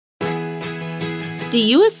Do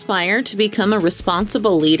you aspire to become a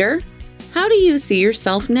responsible leader? How do you see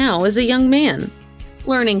yourself now as a young man?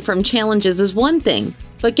 Learning from challenges is one thing,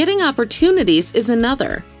 but getting opportunities is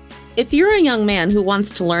another. If you're a young man who wants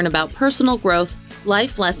to learn about personal growth,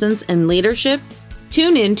 life lessons, and leadership,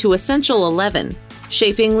 tune in to Essential 11,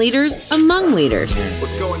 Shaping Leaders Among Leaders.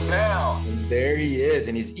 What's going down? And there he is,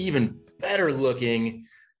 and he's even better looking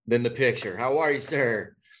than the picture. How are you,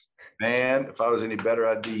 sir? Man, if I was any better,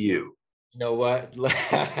 I'd be you. You know what?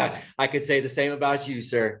 I could say the same about you,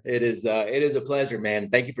 sir. It is a pleasure, man.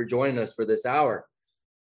 Thank you for joining us for this hour.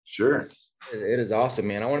 Sure. It is awesome,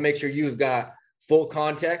 man. I want to make sure you've got full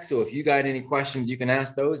context. So if you got any questions, you can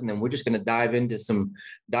ask those. And then we're just going to dive into some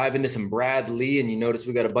Brad Lea. And you notice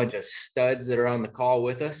we got a bunch of studs that are on the call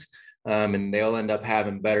with us. And they'll end up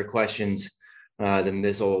having better questions than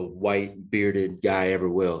this old white bearded guy ever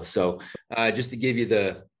will. So just to give you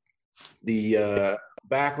the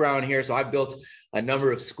background here. So I've built a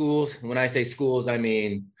number of schools. When I say schools, I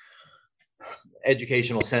mean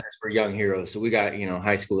educational centers for young heroes. So we got,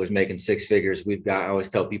 high schoolers making six figures. I always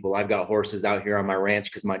tell people I've got horses out here on my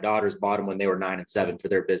ranch because my daughters bought them when they were 9 and 7 for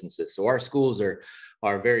their businesses. So our schools are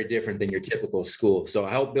very different than your typical school. So I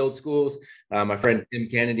help build schools. My friend Tim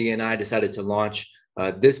Kennedy and I decided to launch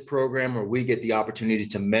this program where we get the opportunity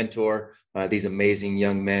to mentor these amazing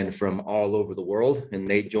young men from all over the world. And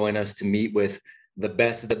they join us to meet with the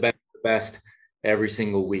best of the best every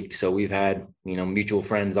single week. So we've had, mutual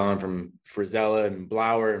friends on from Frizella and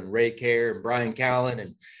Blower and Ray Kerr and Brian Callen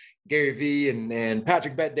and Gary V and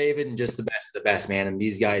Patrick Bet David and just the best of the best, man. And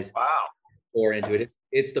these guys pour into it.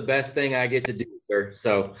 It's the best thing I get to do, sir.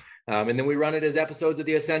 So, and then we run it as episodes of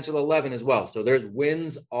the Essential 11 as well. So there's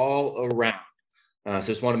wins all around. So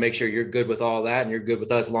just want to make sure you're good with all that and you're good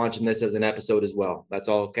with us launching this as an episode as well. That's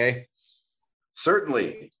all okay?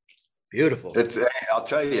 Certainly. Beautiful. I'll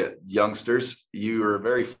tell you, youngsters, you are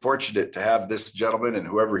very fortunate to have this gentleman and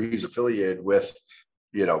whoever he's affiliated with,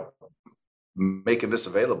 making this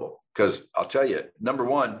available. Because I'll tell you, number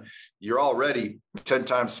one, you're already 10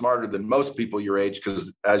 times smarter than most people your age,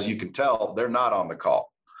 because as you can tell, they're not on the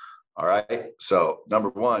call. All right. So number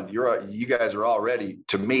one, you guys are already,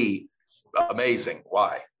 to me, amazing.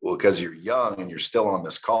 Why? Well, because you're young and you're still on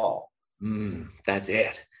this call. That's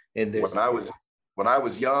it. And when I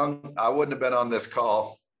was young, I wouldn't have been on this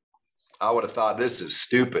call. I would have thought this is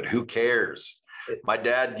stupid. Who cares? My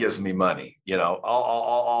dad gives me money.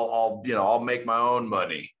 I'll make my own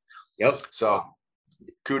money. Yep. So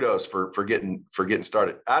kudos for getting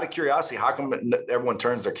started. Out of curiosity, how come everyone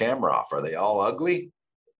turns their camera off? Are they all ugly?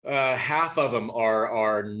 Half of them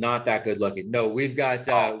are not that good looking. No, we have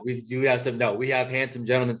handsome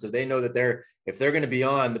gentlemen. So they know that if they're going to be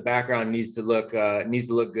on, the background needs to look good.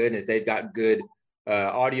 And if they've got good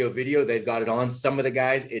audio video, they've got it on. Some of the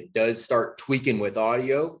guys, it does start tweaking with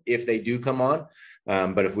audio if they do come on.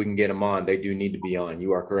 But if we can get them on, they do need to be on.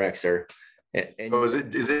 You are correct, sir. And so is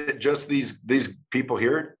it just these people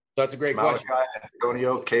here? That's a great question.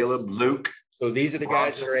 Antonio, Caleb, Luke. So these are the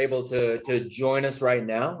guys that are able to join us right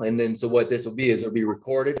now. And then, so what this will be is it'll be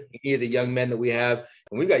recorded. Any of the young men that we have,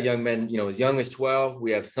 and we've got young men, as young as 12.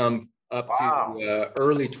 We have some up to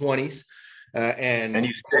early 20s. And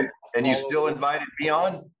you still invited me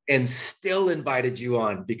on? And still invited you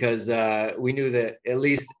on because we knew that at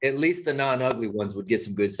least the non-ugly ones would get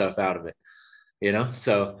some good stuff out of it.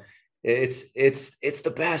 So it's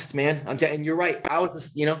the best, man. I'm telling you, you're right. I was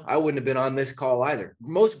just, I wouldn't have been on this call either.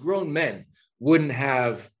 Most grown men wouldn't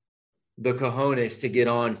have the cojones to get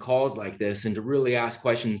on calls like this and to really ask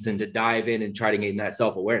questions and to dive in and try to gain that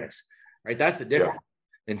self-awareness, right? That's the difference.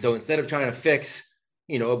 Yeah. And so instead of trying to fix,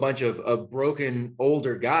 a bunch of broken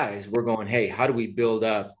older guys, we're going, hey, how do we build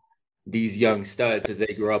up these young studs so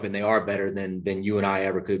they grow up and they are better than you and I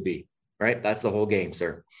ever could be, right? That's the whole game,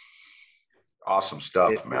 sir. Awesome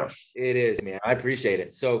stuff, man. It is, man. I appreciate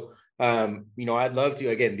it. So, I'd love to,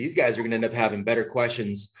 again, these guys are going to end up having better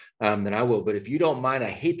questions than I will. But if you don't mind, I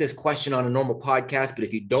hate this question on a normal podcast, but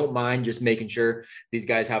if you don't mind just making sure these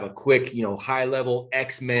guys have a quick, high level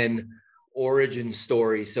X-Men origin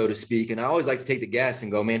story, so to speak. And I always like to take the guess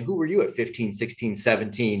and go, man, who were you at 15, 16,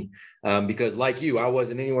 17? Because like you, I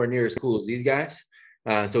wasn't anywhere near as cool as these guys.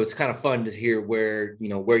 So it's kind of fun to hear where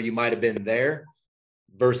you might've been there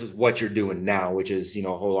versus what you're doing now, which is, a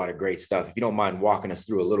whole lot of great stuff. If you don't mind walking us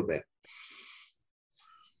through a little bit.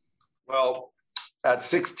 Well, at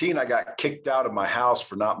 16, I got kicked out of my house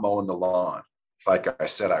for not mowing the lawn, like I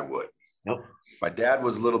said I would. Nope. My dad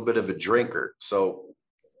was a little bit of a drinker. So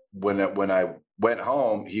when I went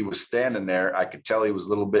home, he was standing there. I could tell he was a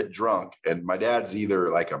little bit drunk. And my dad's either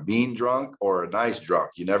like a mean drunk or a nice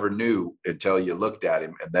drunk. You never knew until you looked at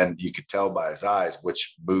him. And then you could tell by his eyes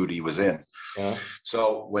which mood he was in. Yeah.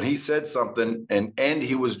 So when he said something and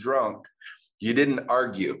he was drunk, you didn't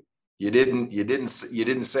argue. You didn't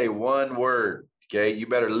say one word. Okay. You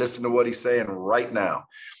better listen to what he's saying right now.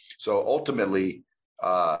 So ultimately,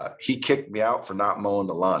 he kicked me out for not mowing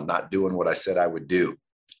the lawn, not doing what I said I would do.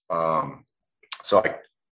 So I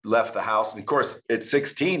left the house. And of course, at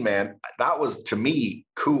 16, man, that was to me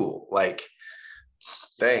cool. Like,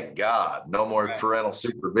 thank God, no more parental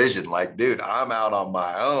supervision. Like, dude, I'm out on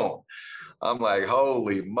my own. I'm like,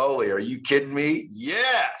 holy moly, are you kidding me?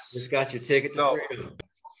 Yes. Just got your ticket to freedom.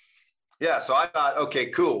 Yeah. So I thought, okay,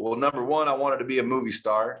 cool. Well, number one, I wanted to be a movie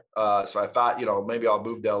star. So I thought, maybe I'll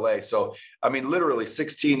move to LA. So, I mean, literally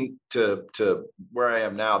 16 to where I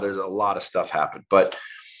am now, there's a lot of stuff happened. But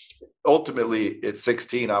ultimately at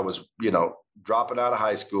 16, I was, dropping out of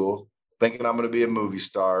high school, thinking I'm going to be a movie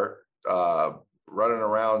star, running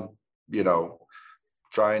around,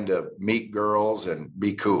 trying to meet girls and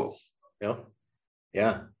be cool.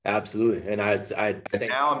 Yeah, absolutely. And I'd say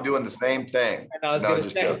now I'm doing the same thing. And I was going to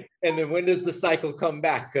say, and then when does the cycle come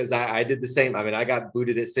back? Because I did the same. I mean, I got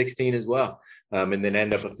booted at 16 as well, and then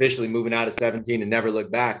ended up officially moving out at 17 and never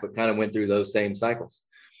looked back, but kind of went through those same cycles.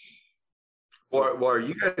 Well, are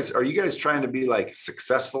you guys trying to be like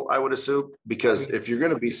successful? I would assume, because if you're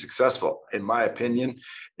going to be successful, in my opinion,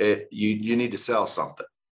 you need to sell something.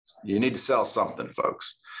 You need to sell something,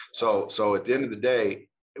 folks. So at the end of the day,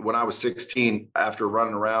 when I was 16, after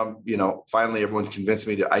running around, finally everyone convinced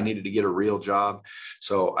me I needed to get a real job.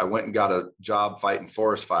 So I went and got a job fighting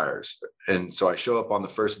forest fires. And so I show up on the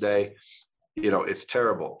first day, it's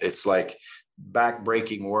terrible. It's like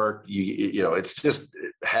back-breaking work. It's just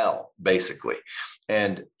hell, basically.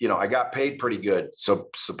 And, I got paid pretty good. So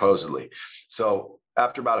supposedly. So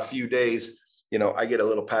after about a few days, I get a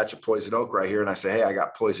little patch of poison oak right here. And I say, hey, I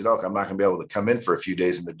got poison oak. I'm not going to be able to come in for a few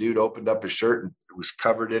days. And the dude opened up his shirt and it was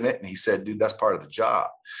covered in it. And he said, dude, that's part of the job.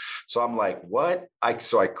 So I'm like, what?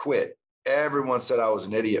 So I quit. Everyone said I was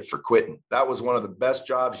an idiot for quitting. That was one of the best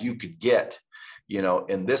jobs you could get,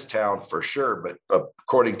 in this town for sure. But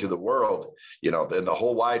according to the world, in the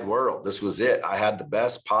whole wide world, this was it. I had the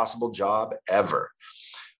best possible job ever.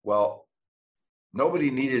 Well, nobody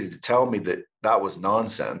needed to tell me that was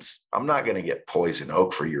nonsense. I'm not going to get poison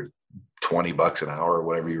oak for your $20 an hour or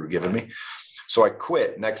whatever you were giving me. So I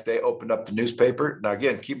quit. Next day, opened up the newspaper. Now,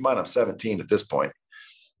 again, keep in mind, I'm 17 at this point.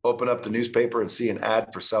 Open up the newspaper and see an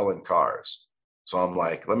ad for selling cars. So I'm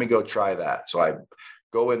like, let me go try that. So I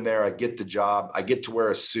go in there, I get the job. I get to wear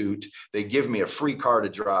a suit. They give me a free car to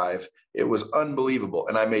drive. It was unbelievable.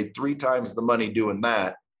 And I made 3 times the money doing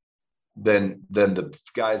that than the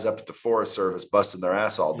guys up at the Forest Service busting their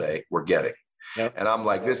ass all day were getting. Yep. And I'm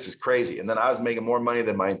like, this is crazy. And then I was making more money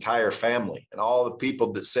than my entire family. And all the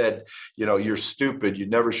people that said, you're stupid, you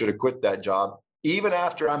never should have quit that job. Even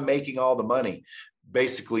after I'm making all the money,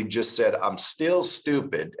 basically just said, I'm still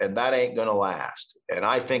stupid and that ain't going to last. And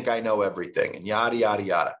I think I know everything and yada, yada,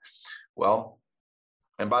 yada. Well,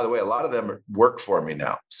 and by the way, a lot of them work for me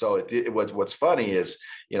now. So what's funny is,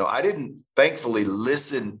 I didn't thankfully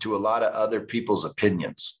listen to a lot of other people's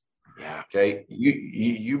opinions. Yeah. Okay.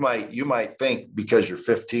 You might think because you're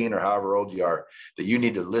 15 or however old you are that you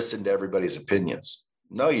need to listen to everybody's opinions.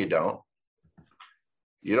 No, you don't.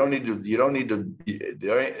 You don't need to,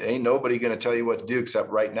 there ain't nobody going to tell you what to do except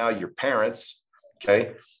right now your parents.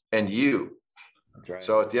 Okay. And you. That's right.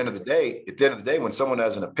 So at the end of the day, when someone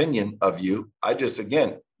has an opinion of you, I just,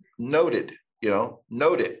 again, note it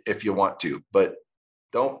if you want to, but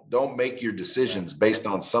don't make your decisions based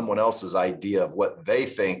on someone else's idea of what they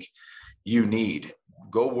think you need.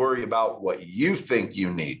 Go worry about what you think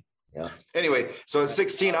you need. Yeah. Anyway, so at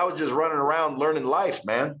 16, I was just running around learning life,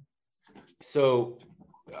 man. So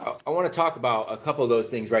I want to talk about a couple of those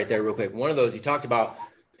things right there real quick. One of those, you talked about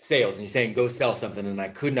sales and you're saying, go sell something. And I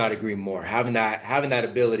could not agree more. Having that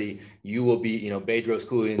ability, you will be, Bedros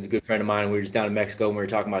Koulian's a good friend of mine. We were just down in Mexico and we were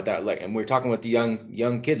talking about that. And we were talking with the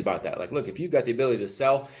young kids about that. Like, look, if you've got the ability to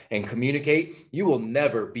sell and communicate, you will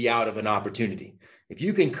never be out of an opportunity. If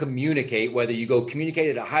you can communicate, whether you go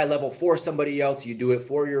communicate at a high level for somebody else, you do it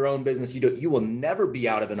for your own business, you will never be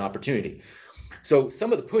out of an opportunity. So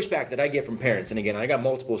some of the pushback that I get from parents, and again, I got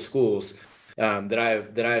multiple schools that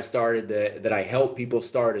I started that I help people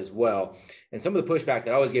start as well. And some of the pushback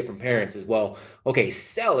that I always get from parents is, well, okay,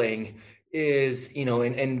 selling is,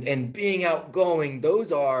 and being outgoing,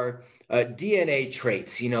 those are DNA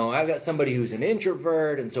traits. I've got somebody who's an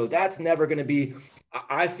introvert, and so that's never going to be.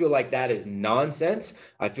 I feel like that is nonsense.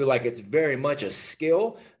 I feel like it's very much a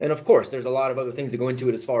skill. And of course, there's a lot of other things that go into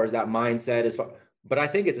it as far as that mindset, but I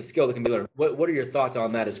think it's a skill that can be learned. What are your thoughts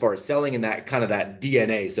on that as far as selling and that kind of that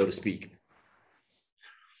DNA, so to speak?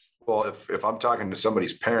 Well, if I'm talking to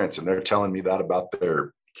somebody's parents and they're telling me that about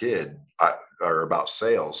their kid, or about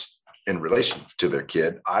sales in relation to their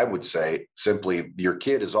kid, I would say simply, your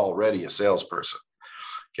kid is already a salesperson.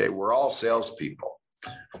 Okay. We're all salespeople.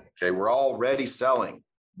 Okay. We're already selling.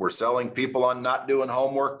 We're selling people on not doing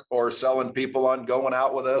homework, or selling people on going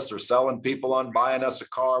out with us, or selling people on buying us a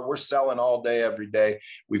car. We're selling all day, every day.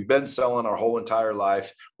 We've been selling our whole entire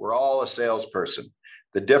life. We're all a salesperson.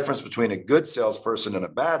 The difference between a good salesperson and a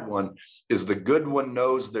bad one is the good one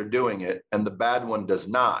knows they're doing it and the bad one does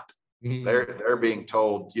not. Mm-hmm. They're being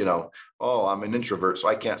told, oh, I'm an introvert, so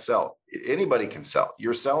I can't sell. Anybody can sell.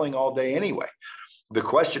 You're selling all day anyway. The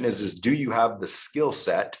question is do you have the skill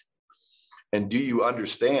set, and do you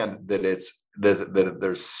understand that that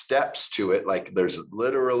there's steps to it? Like, there's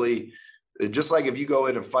literally, just like if you go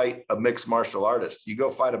in and fight a mixed martial artist, you go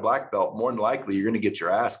fight a black belt, more than likely you're going to get your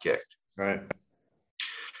ass kicked. Right.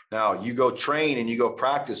 Now you go train and you go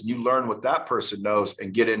practice and you learn what that person knows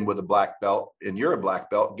and get in with a black belt, and you're a black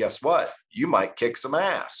belt. Guess what? You might kick some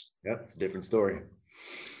ass. Yep. It's a different story.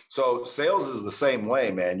 So sales is the same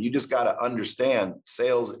way, man. You just got to understand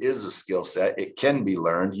sales is a skill set. It can be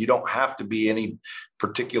learned. You don't have to be any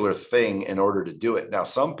particular thing in order to do it. Now,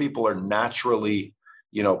 some people are naturally,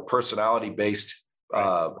 personality based,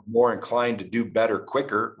 more inclined to do better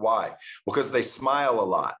quicker. Why? Because they smile a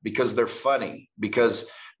lot, because they're funny,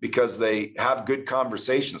 because they have good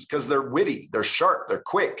conversations, because they're witty, they're sharp, they're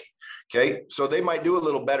quick. Okay. So they might do a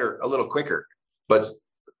little better, a little quicker, but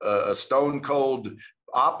a stone cold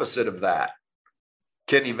opposite of that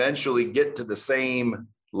can eventually get to the same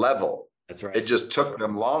level. That's right. It just took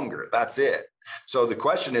them longer. That's it. So the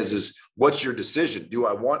question is what's your decision? Do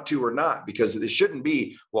I want to or not? Because it shouldn't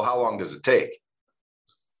be, well, how long does it take?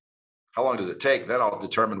 How long does it take? Then I'll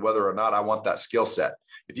determine whether or not I want that skill set.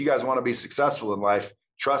 If you guys want to be successful in life,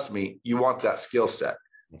 trust me, you want that skill set.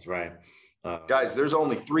 That's right. Guys, there's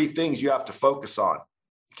only 3 things you have to focus on,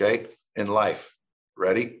 okay, in life.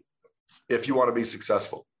 Ready? If you want to be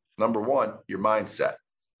successful. Number 1, your mindset.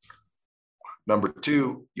 Number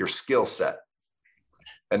 2, your skill set.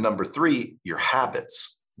 And number 3, your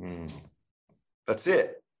habits. That's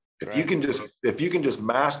it. If you can just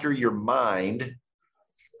master your mind,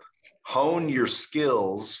 hone your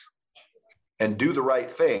skills, and do the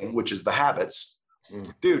right thing, which is the habits,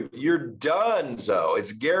 dude, you're done. So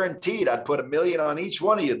it's guaranteed. I'd put $1 million on each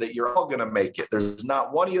one of you that you're all going to make it. There's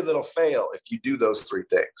not one of you that'll fail if you do those 3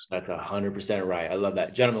 things. That's 100% right. I love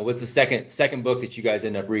that. Gentlemen, what's the second book that you guys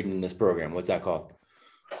end up reading in this program? What's that called?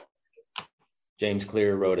 James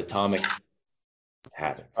Clear wrote Atomic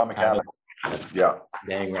Habits. Atomic Habits. Yeah.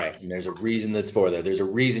 Dang right. And there's a reason that's for that. There's a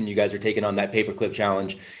reason you guys are taking on that paperclip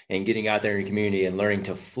challenge and getting out there in your community and learning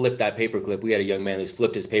to flip that paperclip. We had a young man who's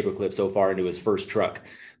flipped his paperclip so far into his first truck,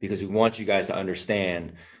 because we want you guys to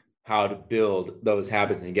understand how to build those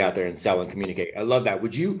habits and get out there and sell and communicate. I love that.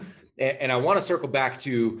 Would you, and I want to circle back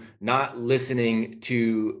to not listening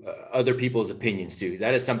to other people's opinions too, because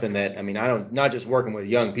that is something that, not just working with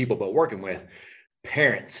young people, but working with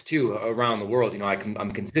parents too around the world.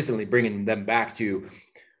 I'm consistently bringing them back to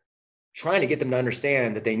trying to get them to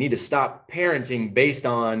understand that they need to stop parenting based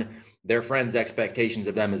on their friends' expectations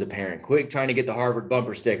of them as a parent. Quit trying to get the Harvard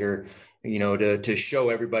bumper sticker, to show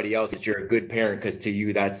everybody else that you're a good parent, because to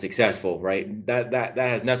you that's successful, right? That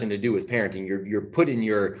has nothing to do with parenting. You're putting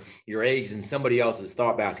your eggs in somebody else's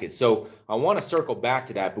thought basket. So I want to circle back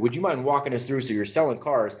to that, but would you mind walking us through? So you're selling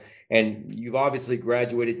cars, and you've obviously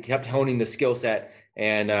graduated, kept honing the skill set,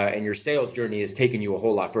 and your sales journey has taken you a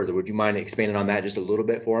whole lot further. Would you mind expanding on that just a little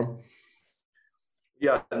bit for them?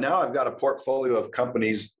 Yeah. Now I've got a portfolio of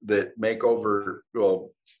companies that make over,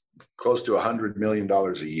 close to $100 million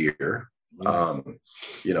a year.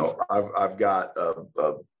 I've got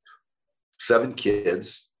 7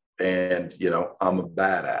 kids, and I'm a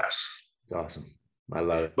badass. It's awesome. I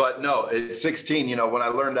love it. But no, at 16, when I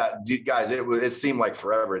learned that, guys, it seemed like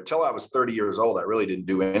forever. Until I was 30 years old, I really didn't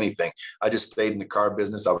do anything. I just stayed in the car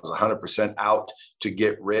business. I was 100% out to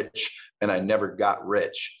get rich, and I never got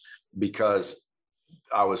rich because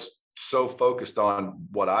I was so focused on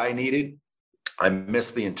what I needed. I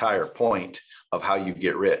missed the entire point of how you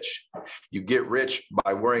get rich. You get rich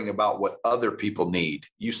by worrying about what other people need.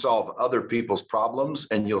 You solve other people's problems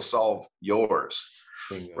and you'll solve yours.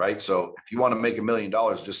 Right. So if you want to make $1 million,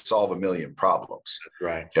 just solve 1 million problems.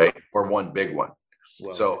 Right. Okay. Or one big one.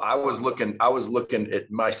 So I was looking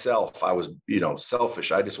at myself. I was,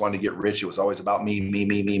 selfish. I just wanted to get rich. It was always about me, me,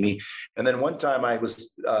 me, me, me. And then one time I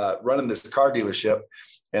was running this car dealership,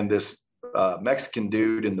 and this Mexican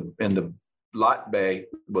dude in the lot bay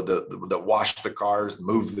that washed the cars,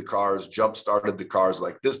 moved the cars, jump started the cars.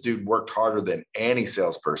 Like, this dude worked harder than any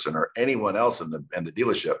salesperson or anyone else in the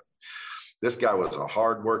dealership. This guy was a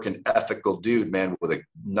hardworking, ethical dude, man, with a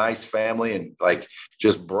nice family, and like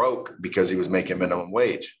just broke because he was making minimum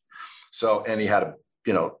wage. So, and he had a,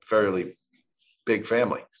 fairly big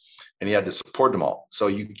family, and he had to support them all. So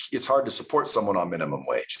it's hard to support someone on minimum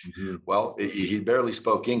wage. Mm-hmm. Well, he barely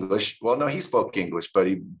spoke English. Well, no, he spoke English, but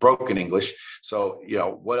he broke in English. So,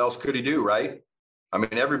 what else could he do? Right. I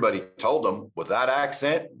mean, everybody told him, with that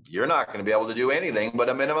accent, you're not going to be able to do anything but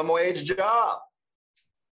a minimum wage job.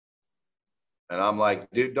 And I'm like,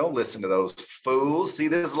 dude, don't listen to those fools. See,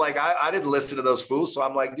 this is like, I didn't listen to those fools. So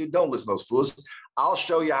I'm like, dude, don't listen to those fools. I'll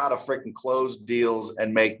show you how to freaking close deals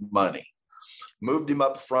and make money. Moved him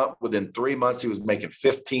up front. Within 3 months, he was making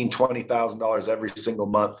 $15,000, $20,000 every single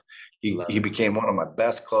month. He became one of my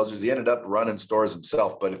best closers. He ended up running stores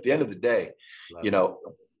himself. But at the end of the day,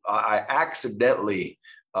 I accidentally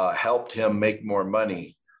helped him make more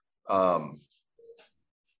money, and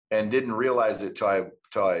didn't realize it till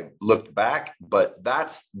I looked back. But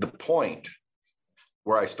that's the point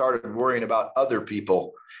where I started worrying about other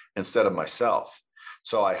people instead of myself.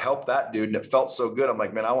 So I helped that dude, and it felt so good. I'm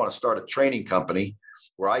like, man, I want to start a training company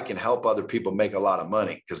where I can help other people make a lot of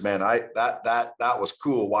money. Because, man, that was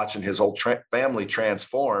cool, watching his whole family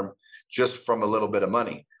transform just from a little bit of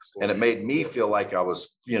money. And it made me feel like I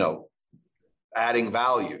was, adding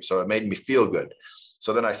value. So it made me feel good.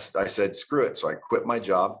 So then I said, screw it. So I quit my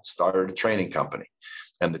job, started a training company.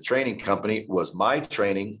 And the training company was my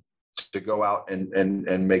training to go out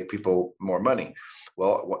and make people more money.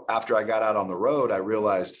 Well, after I got out on the road, I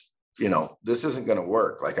realized, this isn't going to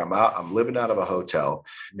work. Like, I'm living out of a hotel.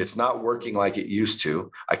 It's not working like it used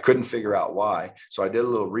to. I couldn't figure out why. So I did a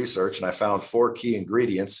little research, and I found 4 key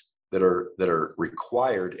ingredients that are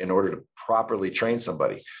required in order to properly train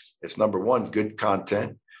somebody. It's number 1, good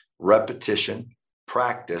content, repetition,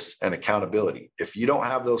 practice, and accountability. If you don't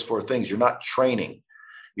have those 4 things, you're not training.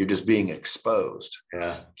 You're just being exposed.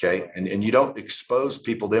 Yeah. Okay. And you don't expose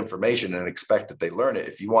people to information and expect that they learn it.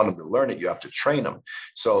 If you want them to learn it, you have to train them.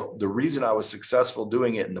 So the reason I was successful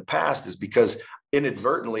doing it in the past is because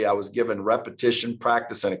inadvertently I was given repetition,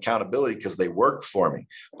 practice, and accountability because they worked for me.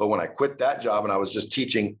 But when I quit that job and I was just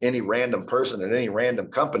teaching any random person at any random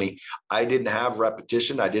company, I didn't have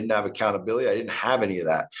repetition. I didn't have accountability. I didn't have any of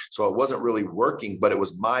that. So it wasn't really working, but it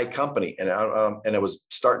was my company, and it was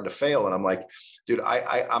starting to fail. And I'm like, dude,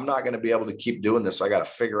 I'm not going to be able to keep doing this. So I got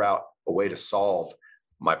to figure out a way to solve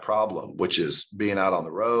my problem, which is being out on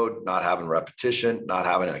the road, not having repetition, not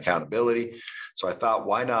having an accountability. So I thought,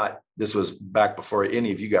 why not? This was back before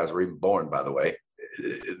any of you guys were even born, by the way.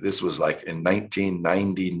 This was like in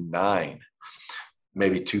 1999,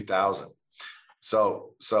 maybe 2000.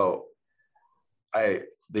 So the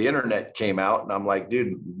internet came out, and I'm like,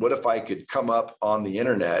 dude, what if I could come up on the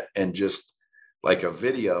internet and just like a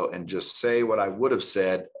video and just say what I would have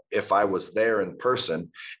said if I was there in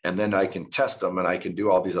person, and then I can test them and I can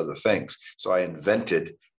do all these other things. So I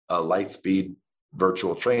invented a Lightspeed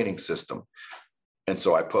virtual training system. And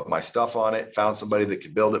so I put my stuff on it, found somebody that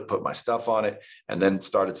could build it, put my stuff on it, and then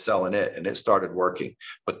started selling it, and it started working.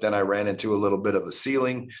 But then I ran into a little bit of a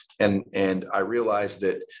ceiling, and I realized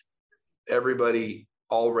that everybody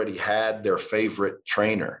already had their favorite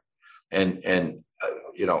trainer. And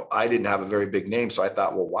I didn't have a very big name. So I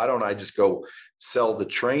thought, well, why don't I just go sell the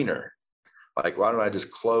trainer? Like, why don't I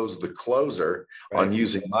just close the closer on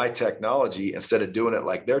using my technology instead of doing it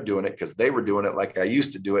like they're doing it? Because they were doing it like I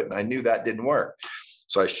used to do it, and I knew that didn't work.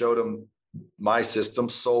 So I showed them my system,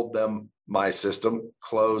 sold them my system,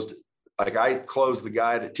 closed. Like, I closed the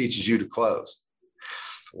guy that teaches you to close.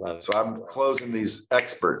 So I'm closing these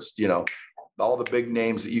experts, all the big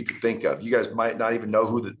names that you could think of. You guys might not even know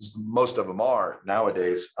who most of them are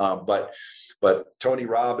nowadays. But Tony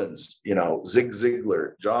Robbins, Zig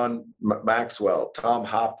Ziglar, John Maxwell, Tom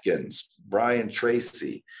Hopkins, Brian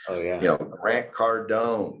Tracy, Grant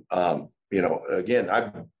Cardone. Again,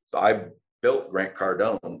 I built Grant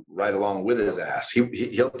Cardone right along with his ass.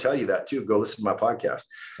 He'll tell you that too. Go listen to my podcast.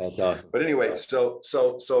 That's awesome. But anyway, so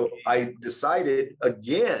I decided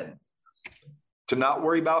again to not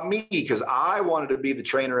worry about me, because I wanted to be the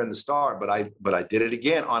trainer and the star, but I did it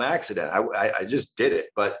again on accident. I just did it.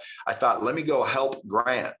 But I thought, let me go help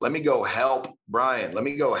Grant. Let me go help Brian. Let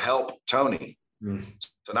me go help Tony.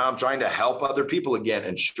 So now I'm trying to help other people again.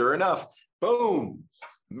 And sure enough, boom,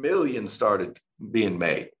 millions started being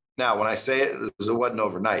made. Now, when I say it wasn't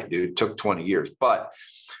overnight, dude, it took 20 years. But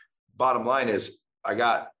bottom line is I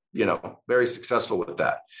got, very successful with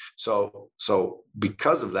that. So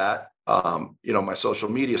because of that, my social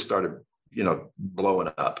media started, blowing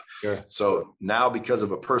up. Sure. So now because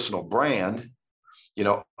of a personal brand,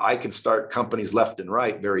 I can start companies left and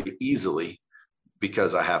right very easily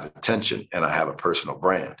because I have attention and I have a personal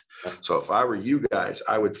brand. So if I were you guys,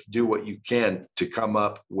 I would do what you can to come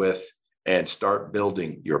up with and start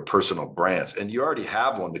building your personal brands. And you already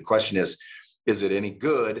have one. The question is it any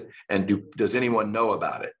good? And does anyone know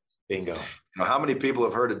about it? Bingo. How many people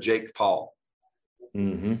have heard of Jake Paul?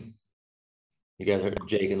 Mm-hmm. You guys heard of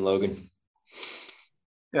Jake and Logan?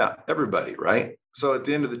 Yeah, everybody, right? So at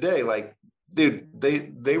the end of the day, like, dude,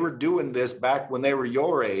 they were doing this back when they were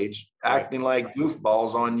your age, acting like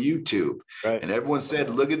goofballs on YouTube. Right. And everyone said,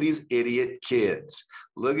 look at these idiot kids.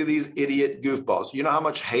 Look at these idiot goofballs. You know how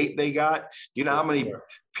much hate they got? You know how many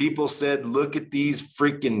people said, look at these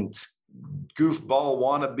freaking goofball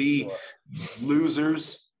wannabe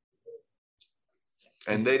losers?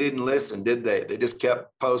 And they didn't listen, did they? They just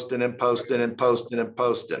kept posting and posting and posting and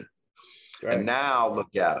posting. Right. And now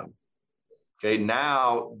look at them. Okay,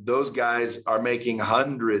 now those guys are making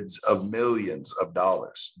hundreds of millions of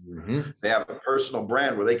dollars. Mm-hmm. They have a personal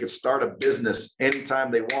brand where they can start a business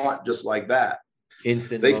anytime they want, just like that.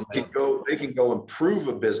 Instant. They can go improve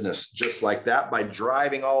a business just like that by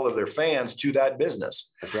driving all of their fans to that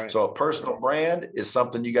business. That's right. So a personal brand is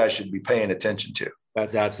something you guys should be paying attention to.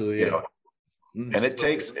 That's absolutely it. And it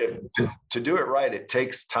takes to do it right. It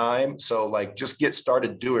takes time. So like, just get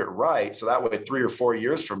started, do it right. So that way, 3 or 4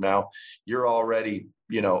 years from now, you're already,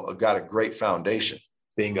 got a great foundation.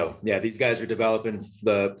 Bingo. Yeah. These guys are developing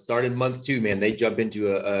started month 2, man. They jump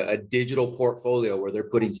into a digital portfolio where they're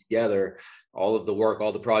putting together all of the work,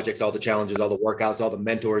 all the projects, all the challenges, all the workouts, all the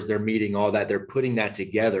mentors they're meeting, all that. They're putting that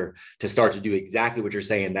together to start to do exactly what you're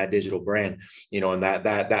saying, that digital brand, and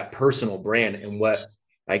that personal brand. And what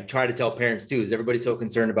I try to tell parents too, is everybody's so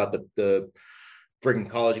concerned about the freaking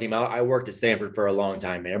college game. I worked at Stanford for a long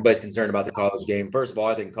time, man. Everybody's concerned about the college game. First of all,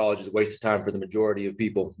 I think college is a waste of time for the majority of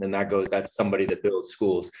people. And that's somebody that builds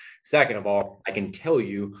schools. Second of all, I can tell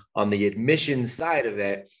you on the admissions side of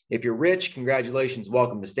it, if you're rich, congratulations,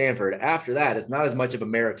 welcome to Stanford. After that, it's not as much of a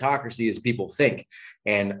meritocracy as people think.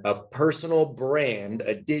 And a personal brand,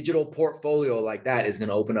 a digital portfolio like that is going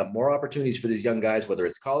to open up more opportunities for these young guys, whether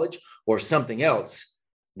it's college or something else,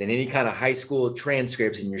 than any kind of high school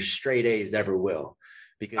transcripts and your straight A's ever will.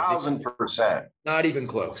 Because 1,000%. Not even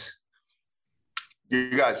close.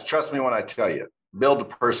 You guys, trust me when I tell you, build a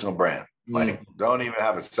personal brand. Like, don't even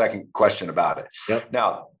have a second question about it. Yep.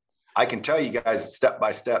 Now, I can tell you guys step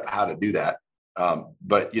by step how to do that.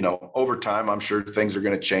 But over time, I'm sure things are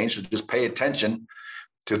going to change. So just pay attention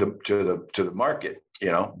to the market,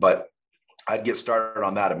 but I'd get started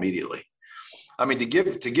on that immediately. I mean, to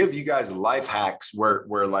give you guys life hacks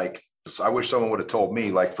where like, I wish someone would have told me,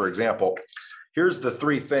 like, for example, here's the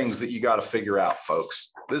 3 things that you got to figure out,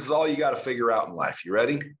 folks. This is all you got to figure out in life. You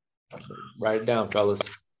ready? Write it down, fellas.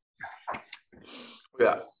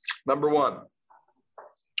 Yeah. Number 1,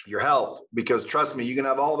 your health, because trust me, you can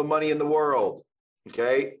have all the money in the world.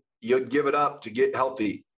 Okay. You'd give it up to get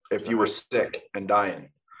healthy if you were sick and dying.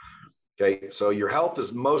 Okay. So your health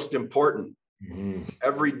is most important. Mm-hmm.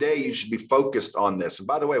 Every day you should be focused on this. And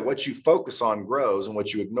by the way, what you focus on grows and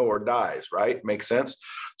what you ignore dies, right? Makes sense.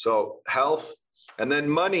 So health, and then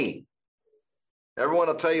money. Everyone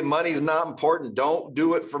will tell you money's not important. Don't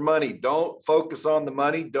do it for money. Don't focus on the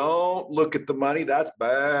money. Don't look at the money. That's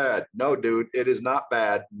bad. No, dude, it is not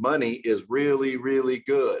bad. Money is really, really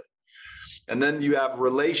good. And then you have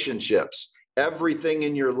relationships. Everything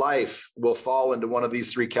in your life will fall into one of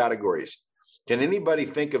these 3 categories. Can anybody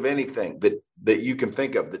think of anything that you can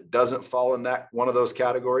think of that doesn't fall in that one of those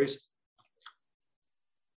categories?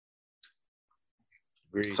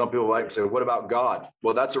 Agreed. Some people like to say, what about God?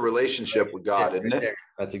 Well, that's a relationship with God, isn't it?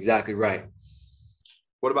 That's exactly right.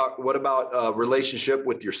 What about a relationship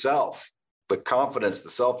with yourself? The confidence,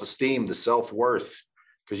 the self-esteem, the self-worth.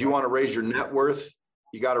 Because you want to raise your net worth,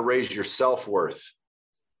 you got to raise your self-worth.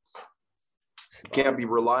 You can't be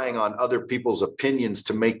relying on other people's opinions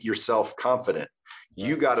to make yourself confident.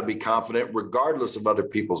 You got to be confident regardless of other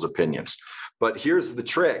people's opinions. But here's the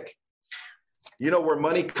trick. You know where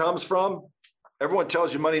money comes from? Everyone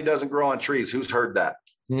tells you money doesn't grow on trees. Who's heard that?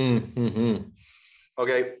 Mm-hmm.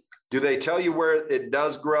 Okay. Do they tell you where it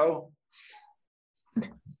does grow?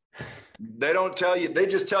 They don't tell you. They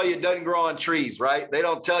just tell you it doesn't grow on trees, right? They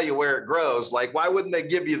don't tell you where it grows. Like, why wouldn't they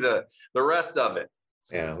give you the rest of it?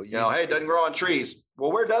 Yeah. Hey, it doesn't grow on trees.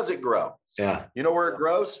 Well, where does it grow? Yeah. You know where it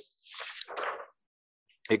grows?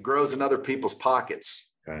 It grows in other people's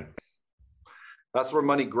pockets. Okay. That's where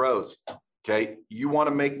money grows. Okay. You want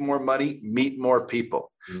to make more money, meet more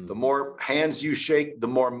people. The more hands you shake, the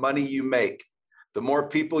more money you make. The more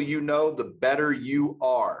people you know, the better you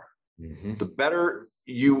are. The better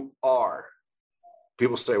you are.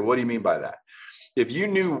 People say, what do you mean by that? If you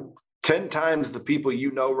knew 10 times the people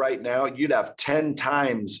you know right now, you'd have 10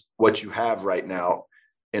 times what you have right now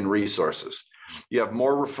in resources. You have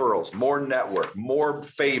more referrals, more network, more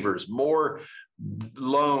favors, more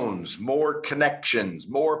loans, more connections,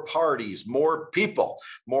 more parties, more people,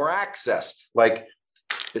 more access. Like,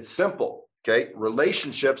 it's simple. Okay.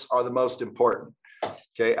 Relationships are the most important.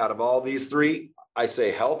 Okay. Out of all these three, I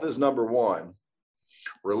say health is number one.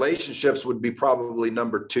 Relationships would be probably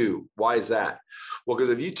number two. Why is that? Well, because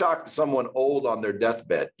if you talk to someone old on their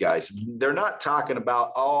deathbed, guys, they're not talking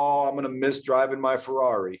about, oh, I'm going to miss driving my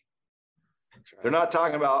Ferrari. That's right. They're not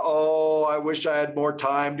talking about, oh, I wish I had more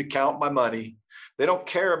time to count my money. They don't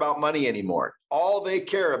care about money anymore. All they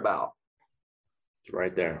care about. It's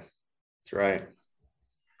right there. That's right.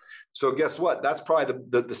 So guess what? That's probably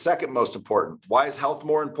the second most important. Why is health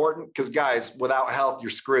more important? Because guys, without health, you're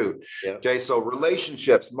screwed. Yep. Okay. So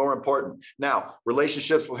relationships more important. Now,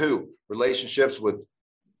 relationships with who? Relationships with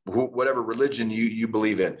whatever religion you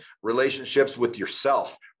believe in. Relationships with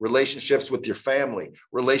yourself. Relationships with your family.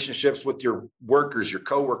 Relationships with your workers, your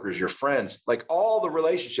coworkers, your friends. Like all the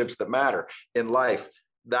relationships that matter in life.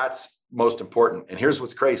 That's most important. And here's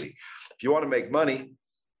what's crazy. If you want to make money,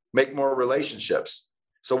 make more relationships.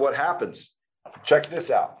 So what happens? Check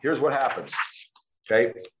this out. Here's what happens.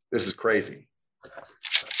 Okay. This is crazy.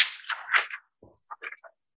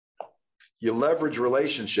 You leverage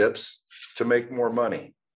relationships to make more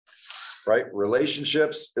money, right?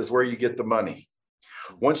 Relationships is where you get the money.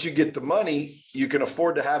 Once you get the money, you can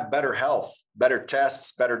afford to have better health, better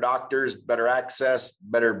tests, better doctors, better access,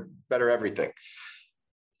 better everything.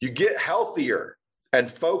 You get healthier and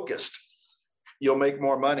focused, you'll make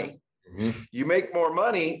more money. You make more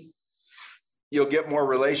money, you'll get more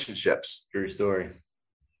relationships. True story.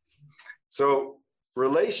 So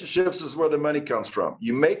relationships is where the money comes from.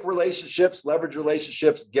 You make relationships, leverage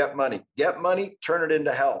relationships, get money, turn it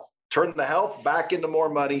into health, turn the health back into more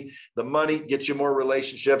money. The money gets you more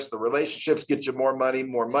relationships. The relationships get you more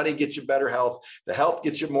money gets you better health. The health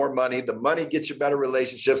gets you more money. The money gets you better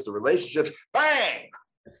relationships. The relationships, bang.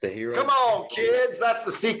 That's the hero. Come on, kids. That's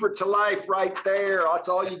the secret to life right there. That's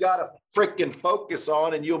all you got to freaking focus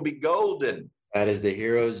on and you'll be golden. That is the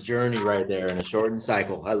hero's journey right there in a shortened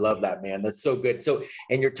cycle. I love that, man. That's so good. So,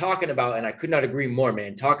 and you're talking about, and I could not agree more,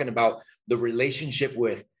 man, talking about the relationship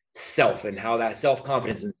with self and how that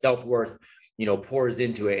self-confidence and self-worth, pours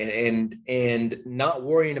into it and not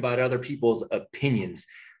worrying about other people's opinions.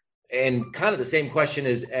 And kind of the same question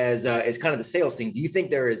as kind of the sales thing. Do you think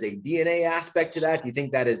there is a DNA aspect to that? Do you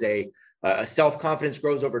think that is a self-confidence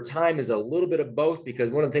grows over time? Is a little bit of both?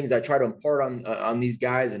 Because one of the things I try to impart on these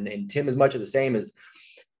guys, and Tim is much of the same, is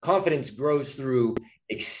confidence grows through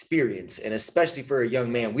experience. And especially for a young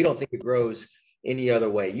man, we don't think it grows any other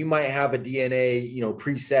way. You might have a DNA,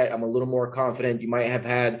 preset. I'm a little more confident. You might have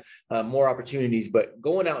had more opportunities, but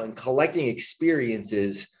going out and collecting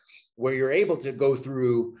experiences where you're able to go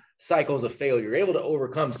through cycles of failure, you're able to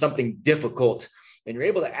overcome something difficult, and you're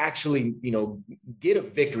able to actually, get a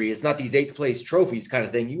victory. It's not these 8th place trophies kind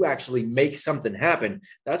of thing. You actually make something happen.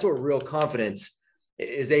 That's where real confidence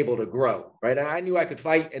is able to grow, right? I knew I could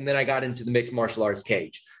fight, and then I got into the mixed martial arts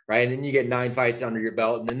cage, right? And then you get 9 fights under your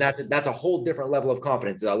belt, and then that's a whole different level of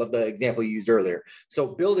confidence. I love the example you used earlier. So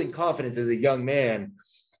building confidence as a young man,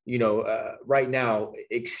 right now,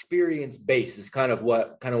 experience based is kind of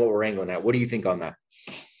what we're angling at. What do you think on that?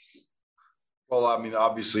 Well, I mean,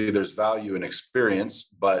 obviously there's value in experience,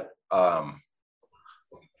 but, to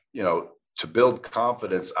build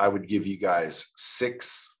confidence, I would give you guys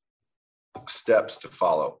 6 steps to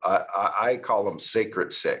follow. I call them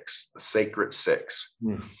sacred 6, the sacred 6.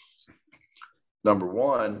 Number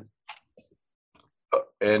 1,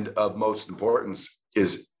 and of most importance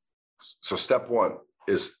is, so step 1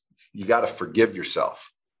 is you got to forgive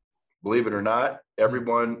yourself. Believe it or not,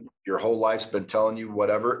 everyone, your whole life's been telling you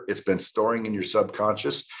whatever, it's been storing in your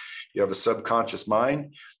subconscious. You have a subconscious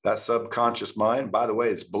mind. That subconscious mind, by the way,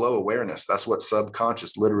 it's below awareness. That's what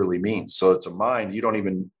subconscious literally means. So it's a mind. You don't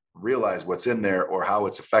even realize what's in there or how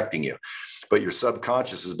it's affecting you. But your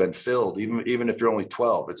subconscious has been filled, even if you're only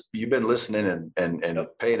 12. You've been listening and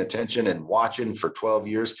paying attention and watching for 12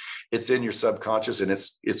 years. It's in your subconscious, and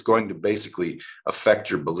it's going to basically affect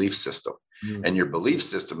your belief system. And your belief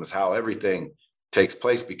system is how everything takes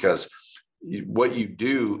place, because what you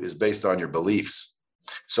do is based on your beliefs.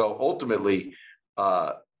 So ultimately,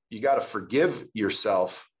 You got to forgive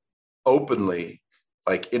yourself openly,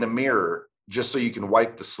 like in a mirror, just so you can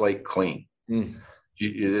wipe the slate clean.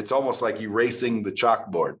 It's almost like erasing the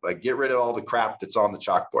chalkboard, like get rid of all the crap that's on the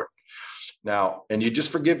chalkboard now, and you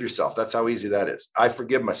just forgive yourself. That's how easy that is. I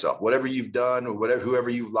forgive myself. Whatever you've done, or whoever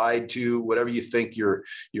you lied to, whatever you think you're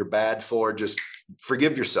bad for, just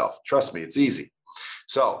forgive yourself. Trust me, it's easy.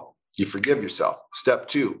 So you forgive yourself. Step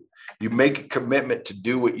 2, you make a commitment to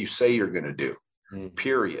do what you say you're going to do.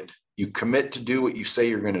 Period. You commit to do what you say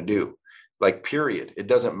you're going to do. Like, period. It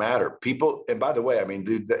doesn't matter. People, and by the way, I mean,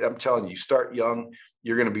 dude, I'm telling you, start young,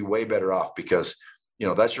 you're going to be way better off, because, you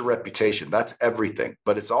know, that's your reputation. That's everything.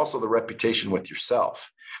 But it's also the reputation with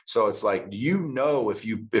yourself. So it's like, you know, if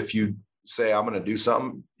you say, I'm going to do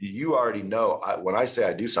something, you already know. When I say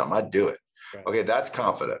I do something, I do it. Right. Okay. That's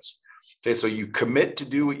confidence. Okay. So you commit to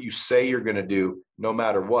do what you say you're going to do, no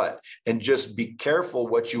matter what. And just be careful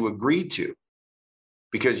what you agree to.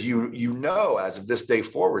 Because you know, as of this day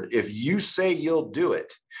forward, if you say you'll do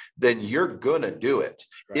it, then you're going to do it.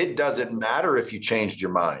 Right. It doesn't matter if you changed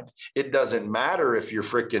your mind. It doesn't matter if you're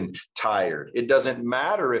freaking tired. It doesn't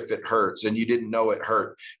matter if it hurts and you didn't know it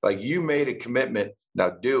hurt. Like, you made a commitment. Now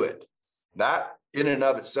do it. That in and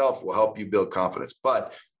of itself will help you build confidence,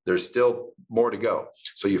 but there's still more to go.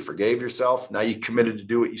 So you forgave yourself. Now you committed to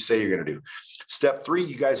do what you say you're going to do. Step 3,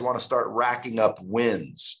 you guys want to start racking up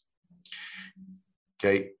wins.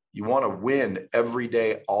 Okay. You want to win every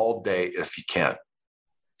day, all day, if you can.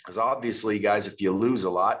 Because obviously, guys, if you lose a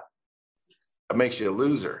lot, it makes you a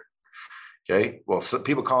loser. Okay. Well, some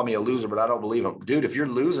people call me a loser, but I don't believe them. Dude, if you're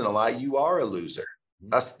losing a lot, you are a loser.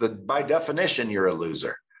 By definition, you're a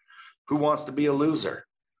loser. Who wants to be a loser?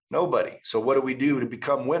 Nobody. So what do we do to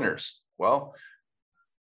become winners? Well,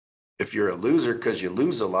 if you're a loser because you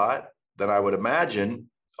lose a lot, then I would imagine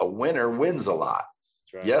a winner wins a lot.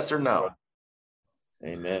 Right. Yes or no?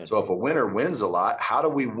 Amen. So if a winner wins a lot, how do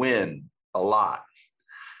we win a lot?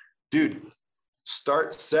 Dude,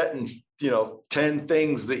 start setting, 10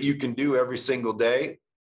 things that you can do every single day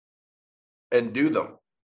and do them.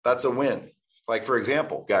 That's a win. Like, for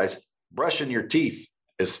example, guys, brushing your teeth,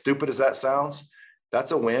 as stupid as that sounds,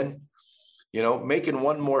 that's a win. Making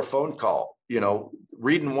one more phone call,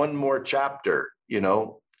 reading one more chapter,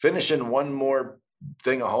 finishing one more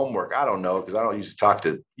thing of homework. I don't know, because I don't usually talk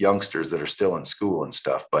to youngsters that are still in school and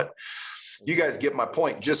stuff, but you guys get my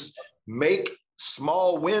point. Just make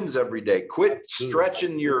small wins every day. Quit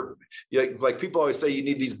stretching like people always say, you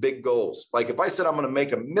need these big goals. Like, if I said I'm going to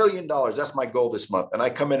make $1 million, that's my goal this month, and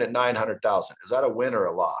I come in at 900,000, is that a win or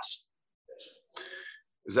a loss?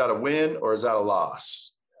 Is that a win or is that a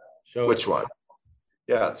loss? Which one?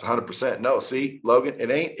 Yeah, it's 100%. No, see, Logan,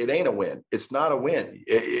 it ain't a win. It's not a win.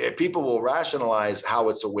 People will rationalize how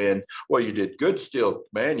it's a win. Well, you did good still,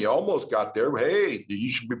 man. You almost got there. Hey, you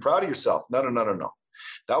should be proud of yourself. No.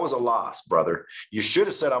 That was a loss, brother. You should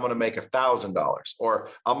have said, I'm going to make $1,000, or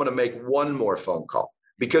I'm going to make one more phone call,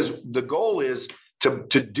 because the goal is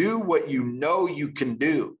to do what you know you can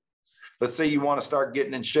do. Let's say you want to start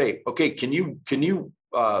getting in shape. Okay, can you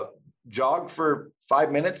jog for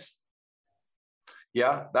 5 minutes?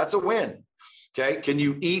 Yeah, that's a win. Okay. Can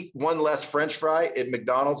you eat one less French fry at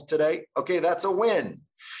McDonald's today? Okay, that's a win.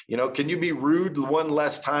 Can you be rude one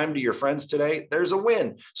less time to your friends today? There's a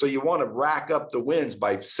win. So you want to rack up the wins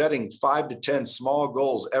by setting 5 to 10 small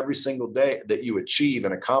goals every single day that you achieve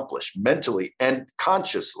and accomplish mentally and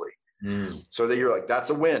consciously. So that you're like, that's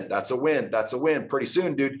a win. That's a win. That's a win. Pretty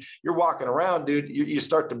soon, dude, you're walking around, dude, you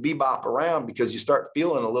start to bebop around because you start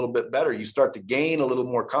feeling a little bit better. You start to gain a little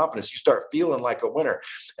more confidence. You start feeling like a winner.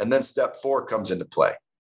 And then step 4 comes into play.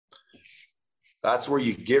 That's where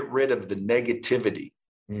you get rid of the negativity.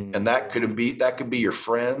 And that could be your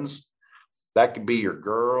friends. That could be your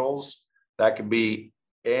girls. That could be,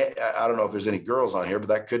 I don't know if there's any girls on here, but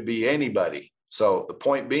that could be anybody. So the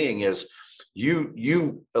point being is,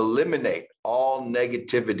 you eliminate all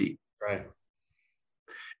negativity, right?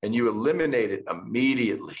 And you eliminate it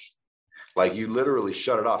immediately. Like, you literally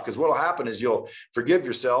shut it off. Because what'll happen is you'll forgive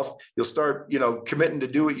yourself. You'll start, committing to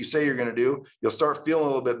do what you say you're going to do. You'll start feeling a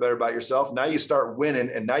little bit better about yourself. Now you start winning,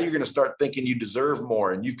 and now you're going to start thinking you deserve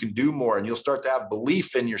more and you can do more, and you'll start to have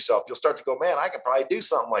belief in yourself. You'll start to go, man, I could probably do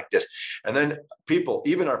something like this. And then people,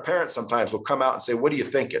 even our parents, sometimes will come out and say, what are you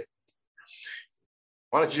thinking?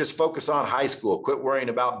 Why don't you just focus on high school? Quit worrying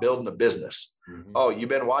about building a business. Mm-hmm. Oh, you've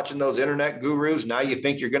been watching those internet gurus. Now you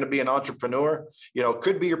think you're going to be an entrepreneur. It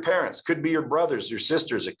could be your parents, could be your brothers, your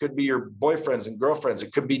sisters. It could be your boyfriends and girlfriends.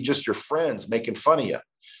 It could be just your friends making fun of you.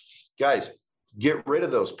 Guys, get rid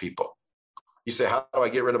of those people. You say, how do I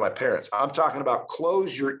get rid of my parents? I'm talking about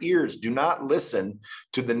close your ears. Do not listen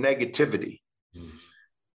to the negativity.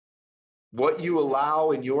 What you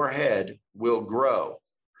allow in your head will grow.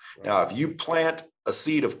 Right. Now, if you plant a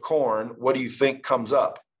seed of corn, what do you think comes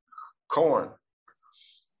up? Corn.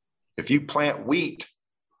 If you plant wheat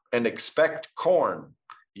and expect corn,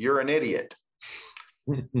 you're an idiot.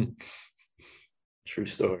 True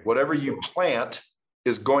story. Whatever you plant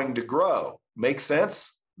is going to grow. Make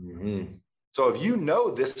sense? Mm-hmm. So if you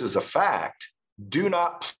know this is a fact, do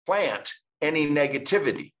not plant any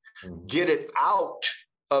negativity. Mm-hmm. Get it out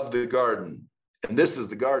of the garden. And this is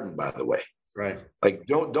the garden, by the way. Right. Like,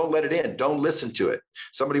 don't let it in. Don't listen to it.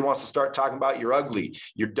 Somebody wants to start talking about you're ugly,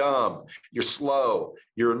 you're dumb, you're slow,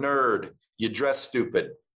 you're a nerd, you dress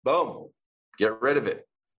stupid. Boom. Get rid of it.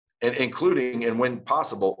 And including, and when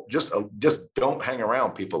possible, just don't hang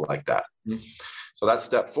around people like that. Mm-hmm. So that's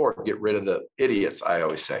step 4. Get rid of the idiots, I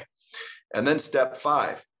always say. And then step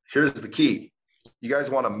 5, here's the key. You guys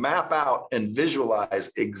want to map out and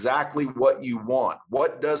visualize exactly what you want.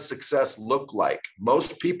 What does success look like?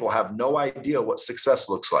 Most people have no idea what success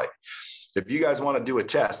looks like. If you guys want to do a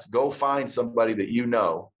test, go find somebody that you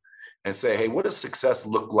know and say, hey, what does success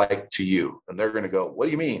look like to you? And they're going to go, what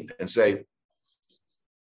do you mean? And say,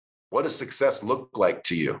 what does success look like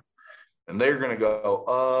to you? And they're going to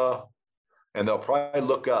go, and they'll probably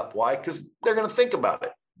look up. Why? Because they're going to think about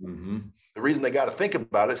it. Mm-hmm. The reason they got to think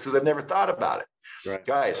about it is because they've never thought about it. Right.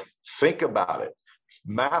 Guys, think about it.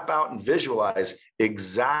 Map out and visualize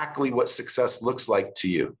exactly what success looks like to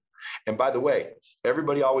you. And by the way,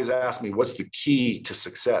 everybody always asks me, what's the key to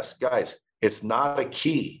success? Guys, it's not a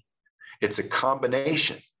key. It's a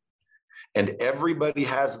combination. And everybody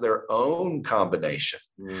has their own combination.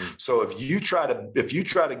 So if you try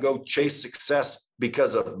to go chase success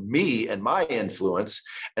because of me and my influence,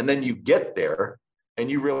 and then you get there and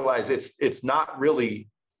you realize it's not really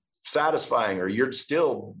satisfying, or you're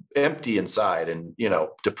still empty inside and,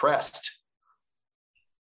 depressed.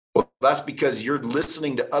 Well, that's because you're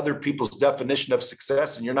listening to other people's definition of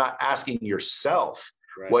success and you're not asking yourself,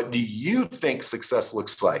 right, what do you think success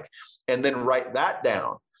looks like? And then write that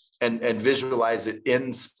down and visualize it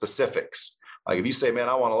in specifics. Like if you say, man,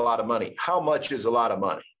 I want a lot of money. How much is a lot of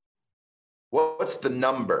money? What's the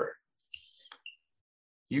number?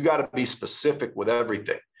 You got to be specific with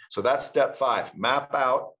everything. So that's step 5, map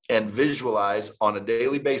out and visualize on a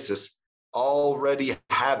daily basis, already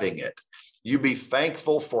having it. You be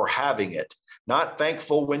thankful for having it, not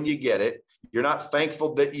thankful when you get it. You're not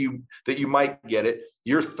thankful that you might get it.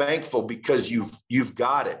 You're thankful because you've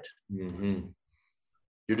got it. Mm-hmm.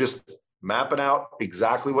 You're just mapping out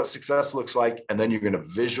exactly what success looks like, and then you're going to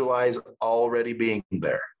visualize already being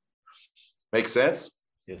there. Make sense?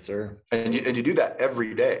 Yes, sir. And you do that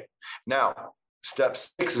every day. Now, step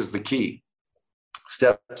 6 is the key.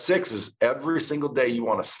 Step 6 is every single day you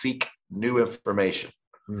want to seek new information.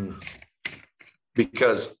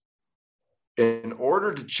 Because in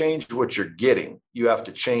order to change what you're getting, you have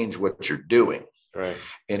to change what you're doing. Right.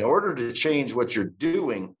 In order to change what you're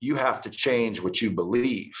doing, you have to change what you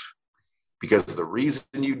believe. Because the reason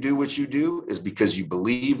you do what you do is because you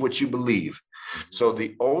believe what you believe. So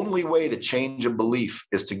the only way to change a belief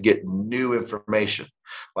is to get new information.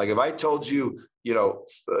 Like if I told you,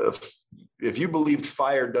 if you believed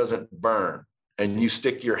fire doesn't burn and you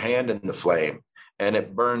stick your hand in the flame and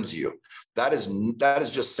it burns you, that is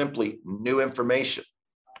just simply new information.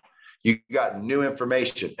 You got new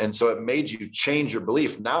information. And so it made you change your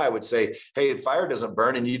belief. Now I would say, hey, fire doesn't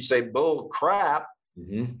burn. And you'd say, bull crap.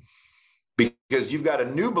 Mm-hmm. Because you've got a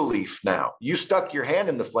new belief now. You stuck your hand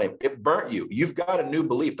in the flame. It burnt you. You've got a new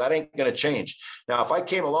belief. That ain't going to change. Now, if I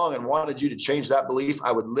came along and wanted you to change that belief,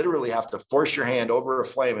 I would literally have to force your hand over a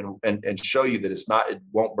flame and show you that it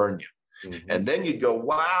won't burn you. Mm-hmm. And then you'd go,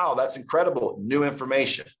 wow, that's incredible. New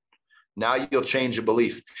information. Now you'll change your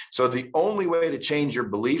belief. So the only way to change your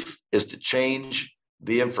belief is to change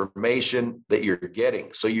the information that you're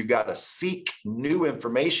getting. So you got to seek new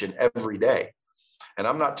information every day. And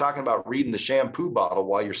I'm not talking about reading the shampoo bottle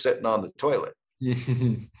while you're sitting on the toilet.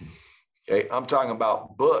 Okay. I'm talking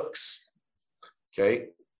about books. Okay.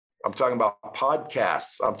 I'm talking about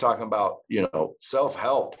podcasts. I'm talking about,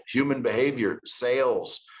 self-help, human behavior,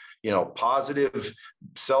 sales, positive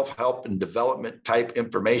self-help and development type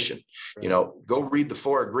information. Right. Go read the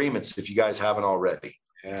 4 Agreements if you guys haven't already.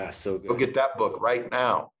 Yeah. So good. Go get that book right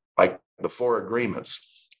now. Like the 4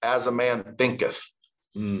 Agreements. As a Man Thinketh.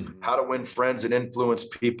 How to Win Friends and Influence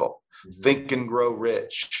People. Think and Grow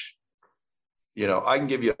Rich. I can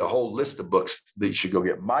give you a whole list of books that you should go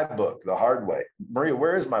get. My book, The Hard Way. Maria,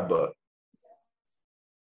 where is my book?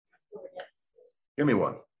 Give me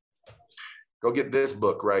one. Go get this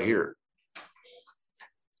book right here.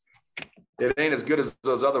 It ain't as good as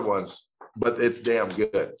those other ones. but it's damn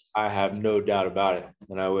good. I have no doubt about it.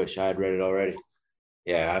 And I wish I had read it already.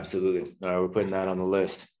 Yeah, absolutely. All right, we're putting that on the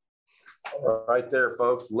list. Right there,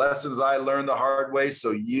 folks. Lessons I learned the hard way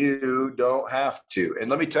so you don't have to. And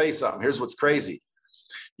let me tell you something. Here's what's crazy.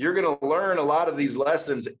 You're going to learn a lot of these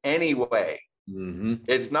lessons anyway. Mm-hmm.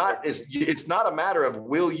 It's not a matter of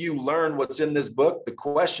will you learn what's in this book. The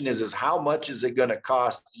question is how much is it going to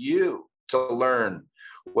cost you to learn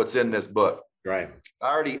what's in this book? Right.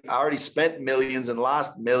 I already spent millions and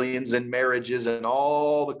lost millions in marriages and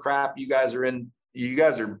all the crap you guys are in. You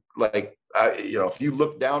guys are like, if you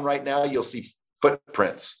look down right now, you'll see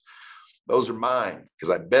footprints. Those are mine because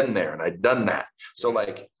I've been there and I've done that. So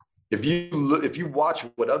like, if you watch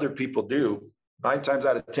what other people do, 9 times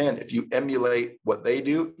out of 10, if you emulate what they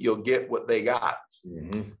do, you'll get what they got.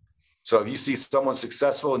 Mm-hmm. So if you see someone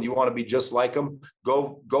successful and you want to be just like them,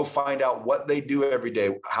 go find out what they do every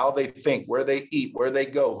day, how they think, where they eat, where they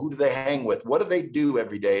go, who do they hang with, what do they do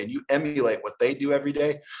every day? And you emulate what they do every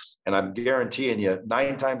day. And I'm guaranteeing you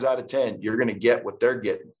 9 times out of 10, you're going to get what they're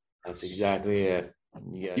getting. That's exactly it.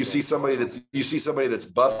 You see somebody that's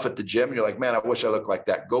buff at the gym and you're like, man, I wish I looked like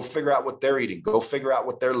that. Go figure out what they're eating. Go figure out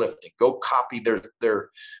what they're lifting. Go copy their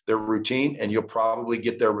routine and you'll probably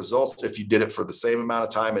get their results if you did it for the same amount of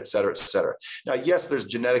time, et cetera, et cetera. Now, yes, there's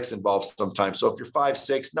genetics involved sometimes. So if you're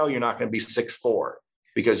 5'6", no, you're not going to be 6'4"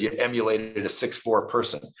 because you emulated a 6'4"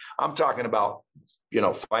 person. I'm talking about,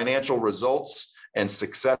 financial results and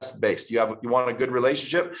success based. You want a good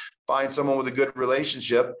relationship, find someone with a good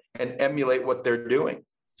relationship and emulate what they're doing.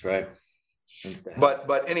 That's right.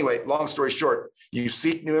 But anyway, long story short, you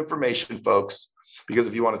seek new information, folks, because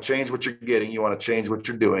if you want to change what you're getting, you want to change what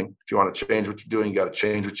you're doing. If you want to change what you're doing, you got to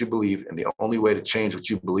change what you believe. And the only way to change what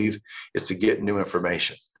you believe is to get new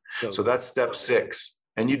information. So that's step 6.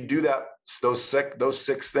 And you do that, those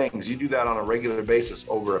 6 things, you do that on a regular basis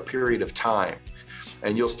over a period of time.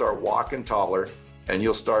 And you'll start walking taller and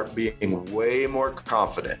you'll start being way more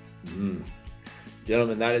confident. Mm-hmm.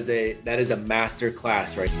 Gentlemen, that is a master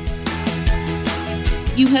class, right?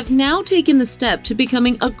 You have now taken the step to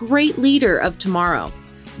becoming a great leader of tomorrow.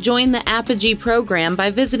 Join the Apogee program by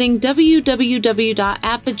visiting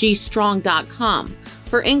www.apogeestrong.com.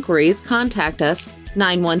 For inquiries, contact us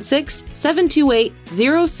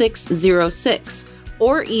 916-728-0606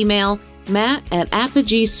 or email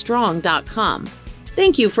matt@apogeestrong.com.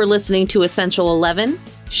 Thank you for listening to Essential 11,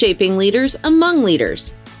 Shaping Leaders Among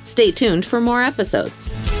Leaders. Stay tuned for more episodes.